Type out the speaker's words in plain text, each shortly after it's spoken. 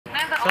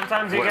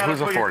Sometimes you gotta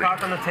put your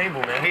cock on the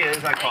table, man. He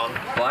is, I called.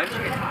 Blind?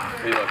 Here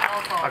you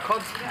look. I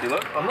called. You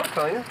look? I'm not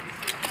telling you.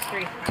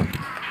 3. You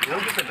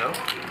don't get to know.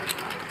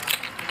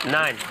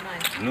 9.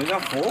 No,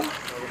 not 4?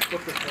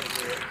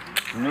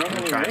 No, no,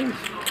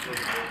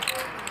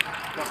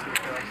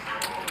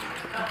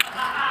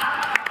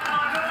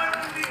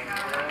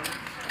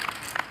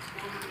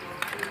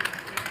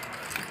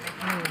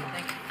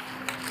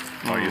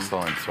 Oh, you're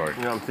still in, sorry.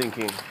 You know, I'm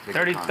thinking.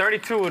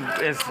 32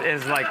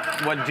 is like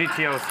what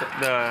GTO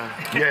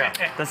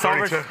the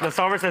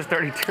solver says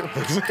 32.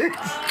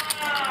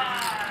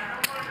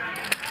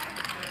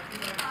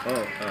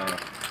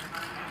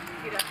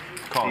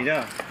 Call.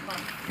 Yeah.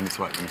 Give me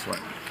sweat, give me sweat.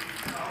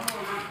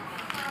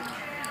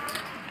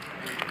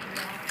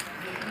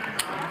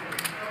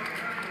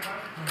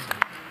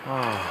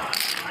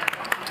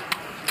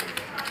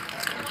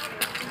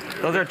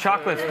 Those are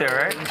chocolates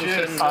there,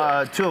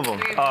 right? 2 of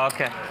them. Oh,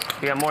 okay.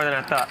 You got more than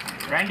I thought.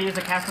 Randy, is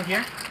the castle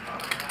here?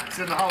 It's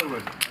in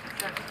Hollywood.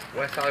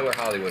 West Hollywood,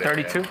 Hollywood.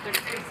 32?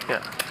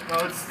 Yeah. No,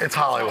 It's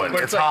Hollywood.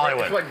 It's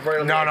Hollywood.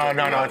 No,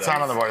 it's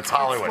not on the board. It's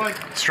Hollywood.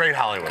 like- Straight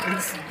Hollywood.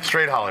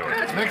 Straight Hollywood.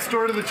 next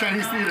door to the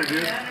Chinese theater,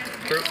 dude.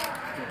 True.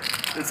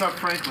 It's on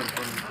Franklin.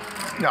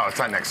 No, it's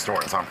not next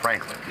door. It's on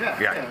Franklin.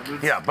 Yeah,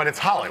 Yeah, but it's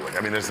Hollywood.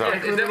 I mean, there's no.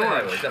 It's definitely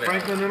Hollywood. Definitely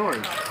Franklin and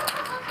Orange.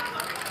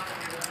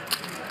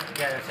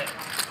 Yeah, that's it.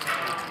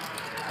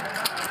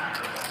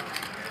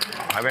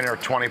 I've been here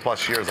 20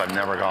 plus years. I've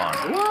never gone.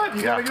 What?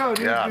 You gotta go,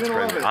 dude. Yeah, You're it's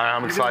gonna love crazy. it.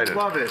 I'm excited. You're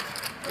gonna love it.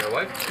 Your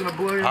wife? It's gonna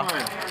blow your Huh?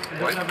 mind. He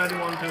doesn't have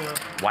anyone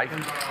to.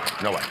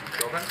 Wife? No way.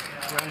 Girlfriend?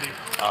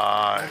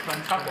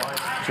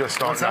 Just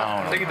don't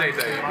know. Take a date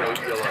there.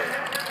 You'll love it.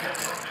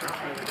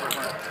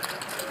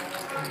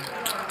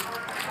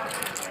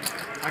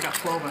 I got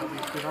 12 at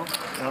least, you know?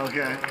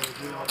 Okay.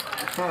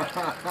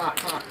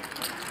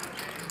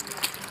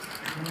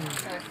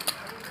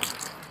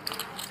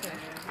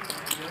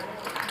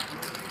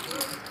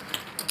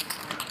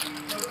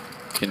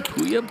 Can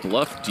Pouya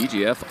bluff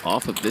DGAF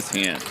off of this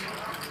hand?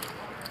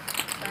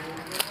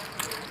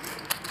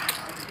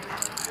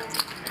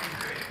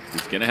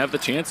 He's going to have the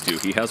chance to.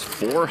 He has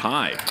 4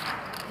 high.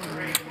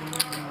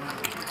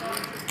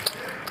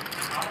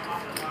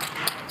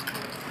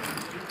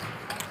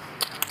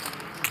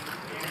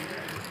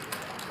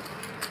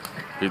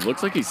 It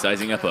looks like he's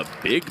sizing up a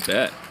big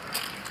bet.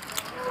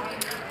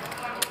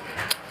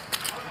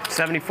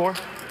 74?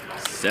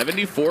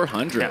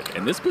 7,400. Yeah.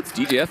 And this puts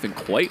DGAF in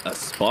quite a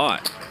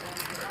spot.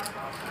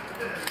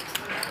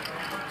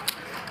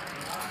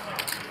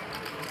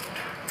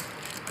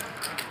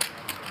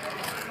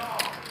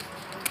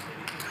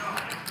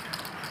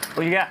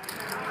 What you got?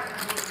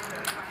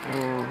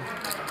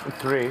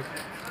 3.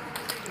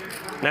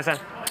 Next time.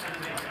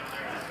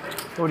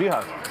 What do you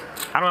have?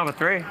 I don't have a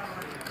 3.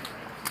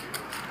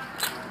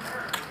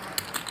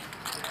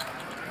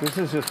 This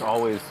is just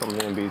always something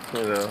that beats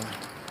me, though.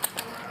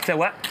 Say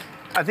what?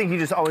 I think you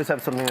just always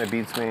have something that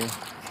beats me.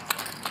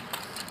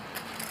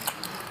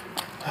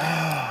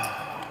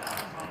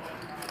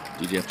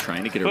 DGAF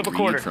trying to get Flip a a read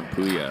quarter. from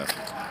Pouya.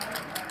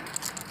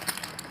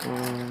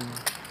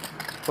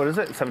 What is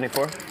it?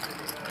 74?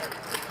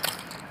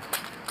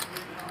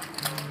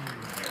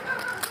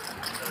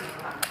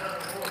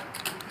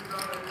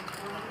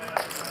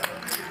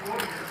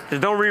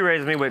 Just don't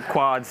re-raise me with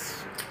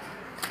quads,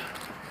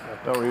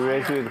 Don't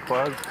re-raise you with the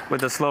quads?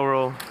 with the slow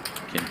roll.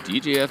 Can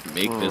DGAF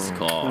make this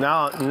call?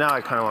 Now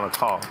I kind of want to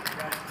call.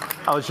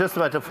 I was just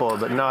about to fold,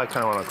 but now I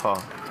kind of want to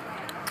call.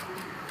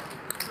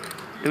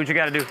 Do what you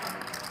gotta do.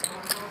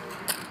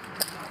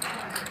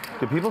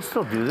 Do people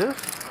still do this?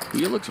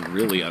 Pouya looks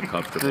really Do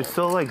uncomfortable. they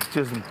still like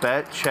just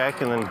bet,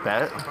 check, and then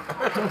bet?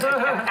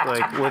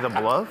 Like with a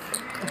bluff?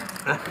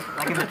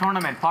 Like in the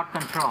tournament, pot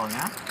control,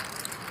 yeah?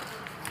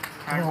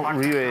 Don't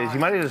re-raise. You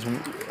might have just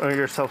earned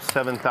yourself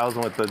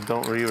 7,000 with the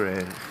don't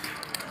re-raise.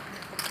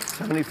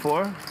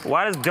 74?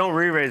 Why does don't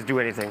re-raise do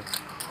anything?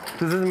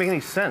 This doesn't make any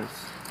sense.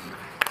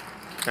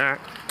 All right.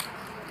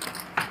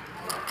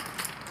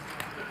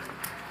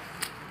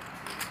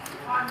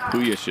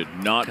 Pouya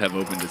should not have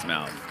opened his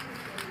mouth.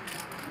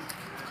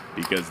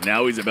 Because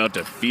now he's about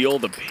to feel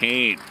the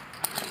pain.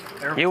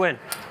 You win.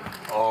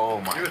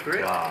 Oh my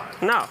God.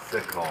 No.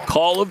 Sick call.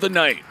 Call of the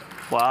night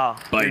Wow.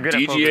 by You're good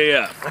at poker.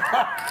 DGAF.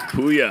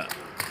 Pouya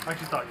I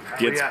just thought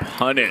you had. gets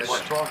punished.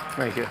 What, 12?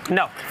 Thank you.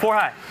 No, 4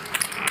 high.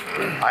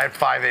 I had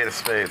 5-8 of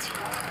spades.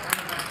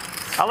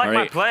 I like All my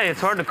right. play. It's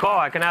hard to call.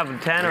 I can have a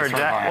 10 or a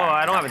jack. Well,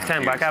 I don't have a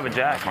 10, but I can have a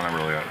jack. That's when I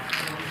really had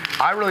it.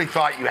 I really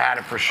thought you had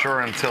it for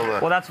sure until the.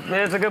 Well,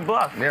 it's a good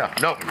bluff. Yeah.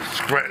 No,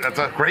 it's great. That's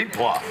a great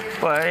bluff.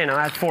 But, you know,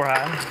 that's 4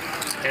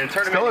 high. In a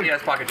tournament, he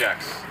has pocket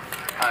jacks.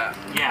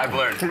 Yeah. I've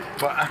learned.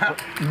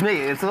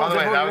 Me, it's a By little the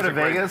way, different that to was go to a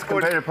great- Vegas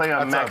compared to playing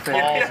on That's max. a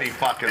ballsy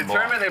fucking In bluff.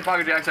 tournament, they have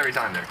pocket jacks every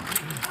time there.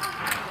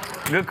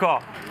 Good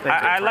call.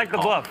 I you. like the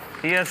Great call.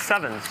 bluff. He has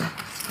 7s.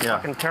 Yeah.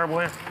 Fucking terrible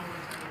hand.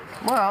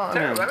 Well, I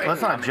mean,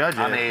 let's not judge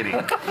I'm it. 80.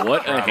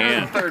 What a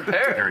hand. Third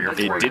pair. You're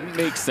It 40. didn't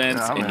make sense,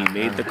 No, and he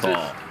made the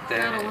call.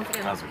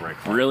 That was a great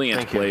call. Brilliant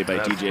Thank you. play by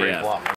That's a great DGAF. bluff.